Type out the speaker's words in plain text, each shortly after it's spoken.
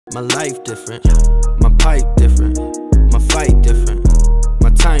My life different, my pipe different, my fight different,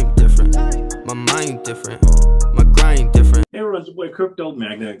 my time different, my mind different, my grind different. Hey everyone, it's your boy Crypto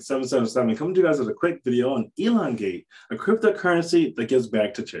Magnet 777 coming to you guys with a quick video on ElonGate, a cryptocurrency that gives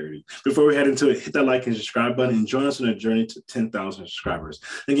back to charity. Before we head into it, hit that like and subscribe button and join us on a journey to 10,000 subscribers.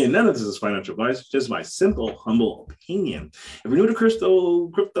 Again, none of this is financial advice, just my simple, humble opinion. If you're new to crypto,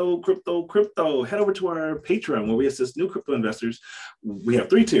 head over to our Patreon where we assist new crypto investors. We have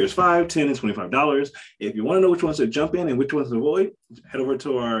 3 tiers, $5, $10, and $25. If you want to know which ones to jump in and which ones to avoid, head over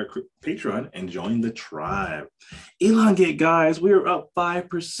to our Patreon and join the tribe. ElonGate, guys, we are up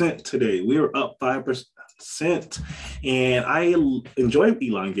 5% today. We are up 5%. And I enjoy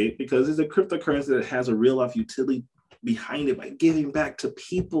ElonGate because it's a cryptocurrency that has a real life utility behind it by giving back to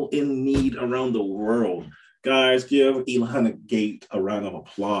people in need around the world. Guys, give ElonGate a round of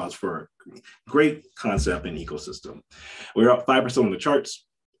applause for a great concept and ecosystem. We're up 5% on the charts.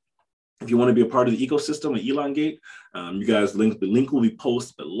 If you want to be a part of the ecosystem of ElonGate, you guys, the link will be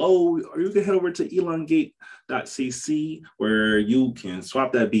posted below, or you can head over to 𝙢𝙤𝙧𝙗 where you can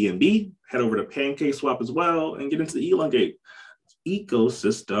swap that BNB, head over to PancakeSwap as well, and get into the ElonGate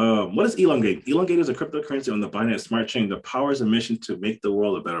ecosystem. What is ElonGate? ElonGate is a cryptocurrency on the Binance Smart Chain that powers a mission to make the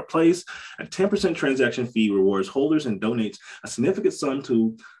world a better place. A 10% transaction fee rewards holders and donates a significant sum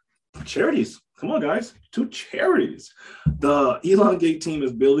to charities. Come on, guys, to charities. The ElonGate team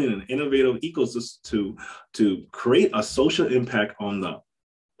is building an innovative ecosystem to create a social impact on the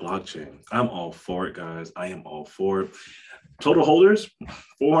blockchain. I'm all for it, guys. I am all for it. Total holders,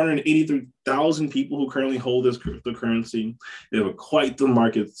 483,000 people who currently hold this cryptocurrency. They have quite the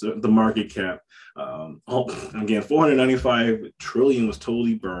market cap. Again, 495 trillion was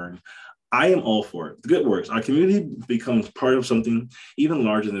totally burned. I am all for it. The good works. Our community becomes part of something even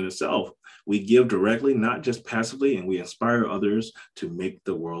larger than itself. We give directly, not just passively, and we inspire others to make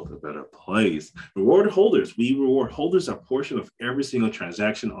the world a better place. Reward holders. We reward holders a portion of every single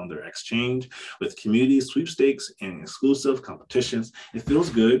transaction on their exchange with community sweepstakes and exclusive competitions. It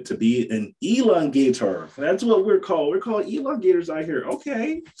feels good to be an elongator. That's what we're called. We're called elongators out here.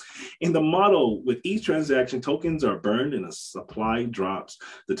 Okay. In the model, with each transaction, tokens are burned and the supply drops.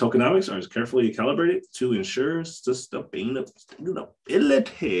 The tokenomics are carefully calibrated to ensure sustainability.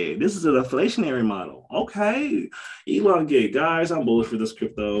 This is an inflationary model. Okay. ElonGate, guys, I'm bullish for this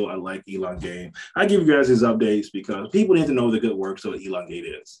crypto. I like ElonGate. I give you guys these updates because people need to know the good works of what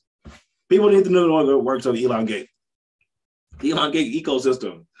ElonGate is. People need to know the good works of ElonGate. The ElonGate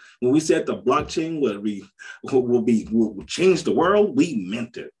ecosystem. When we said the blockchain will change the world, we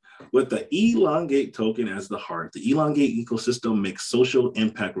meant it. With the ElonGate token as the heart, the ElonGate ecosystem makes social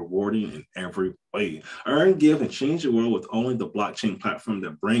impact rewarding in every way. Earn, give, and change the world with only the blockchain platform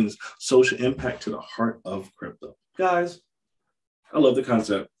that brings social impact to the heart of crypto. Guys, I love the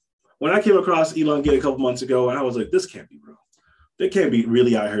concept. When I came across ElonGate a couple months ago, I was like, this can't be real. They can't be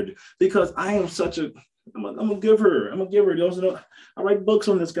really out here because I am such a I'm a giver. I'm a giver. You know, I write books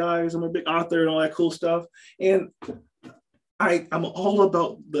on this, guys. I'm a big author and all that cool stuff. And I'm all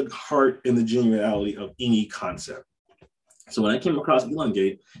about the heart and the genuinity of any concept. So when I came across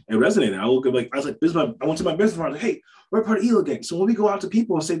ElonGate, it resonated. I was like, I went to my business partner, hey, we're part of ElonGate. So when we go out to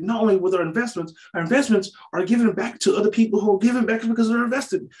people and say, not only with our investments are given back to other people who are giving back because they're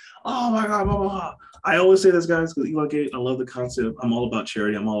invested. Oh my God, blah, blah, blah. I always say this, guys, because ElonGate, I love the concept. I'm all about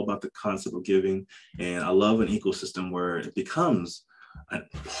charity. I'm all about the concept of giving. And I love an ecosystem where it becomes a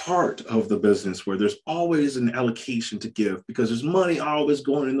part of the business where there's always an allocation to give because there's money always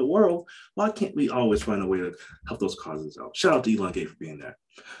going in the world. Why can't we always find a way to help those causes out? Shout out to ElonGate for being there.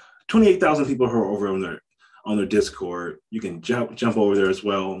 28,000 people who are over on their Discord. You can jump over there as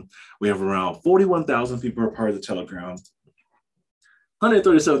well. We have around 41,000 people who are part of the Telegram.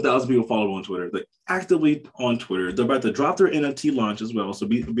 137,000 people follow on Twitter. They're actively on Twitter. They're about to drop their NFT launch as well. So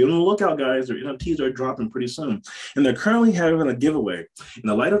be on the lookout, guys. Their NFTs are dropping pretty soon. And they're currently having a giveaway. In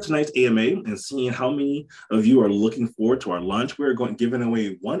the light of tonight's AMA and seeing how many of you are looking forward to our launch, we're giving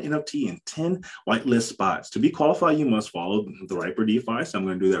away 1 NFT and 10 whitelist spots. To be qualified, you must follow the 𝙁𝙤𝙧. So I'm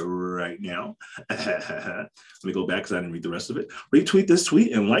going to do that right now. Let me go back because I didn't read the rest of it. Retweet this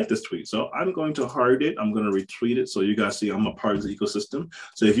tweet and like this tweet. So I'm going to heart it. I'm going to retweet it so you guys see I'm a part of the ecosystem.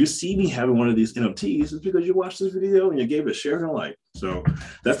 So if you see me having one of these NFTs, it's because you watched this video and you gave it a share and a like. So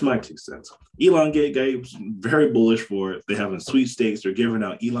that's my 2 cents. ElonGate, guys, very bullish for it. They're having sweepstakes. They're giving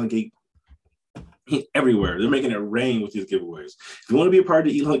out ElonGate everywhere. They're making it rain with these giveaways. If you want to be a part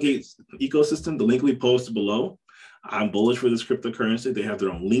of the ElonGate ecosystem, the link will be posted below. I'm bullish for this cryptocurrency. They have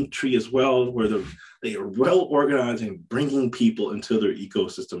their own link tree as well, where they are well organized and bringing people into their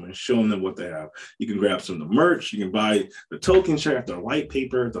ecosystem and showing them what they have. You can grab some of the merch, you can buy the token share, the white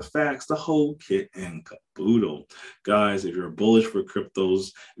paper, the facts, the whole kit and caboodle. Guys, if you're bullish for cryptos,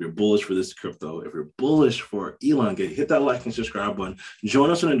 if you're bullish for this crypto, if you're bullish for ElonGate, hit that like and subscribe button. Join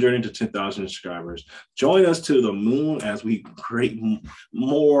us on a journey to 10,000 subscribers. Join us to the moon as we create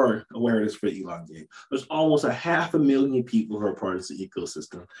more awareness for ElonGate. There's almost 500,000 people who are part of the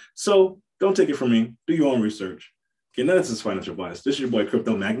ecosystem. So don't take it from me. Do your own research. Okay, none of this is financial advice. This is your boy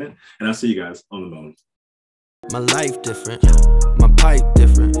Crypto Magnet, and I'll see you guys on the moon. My life different, my pipe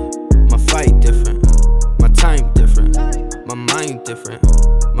different, my fight different, my time different, my mind different,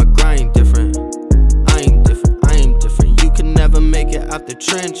 my grind different. I ain't different. You can never make it out the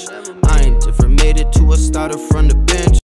trench. I ain't different. Made it to a starter from the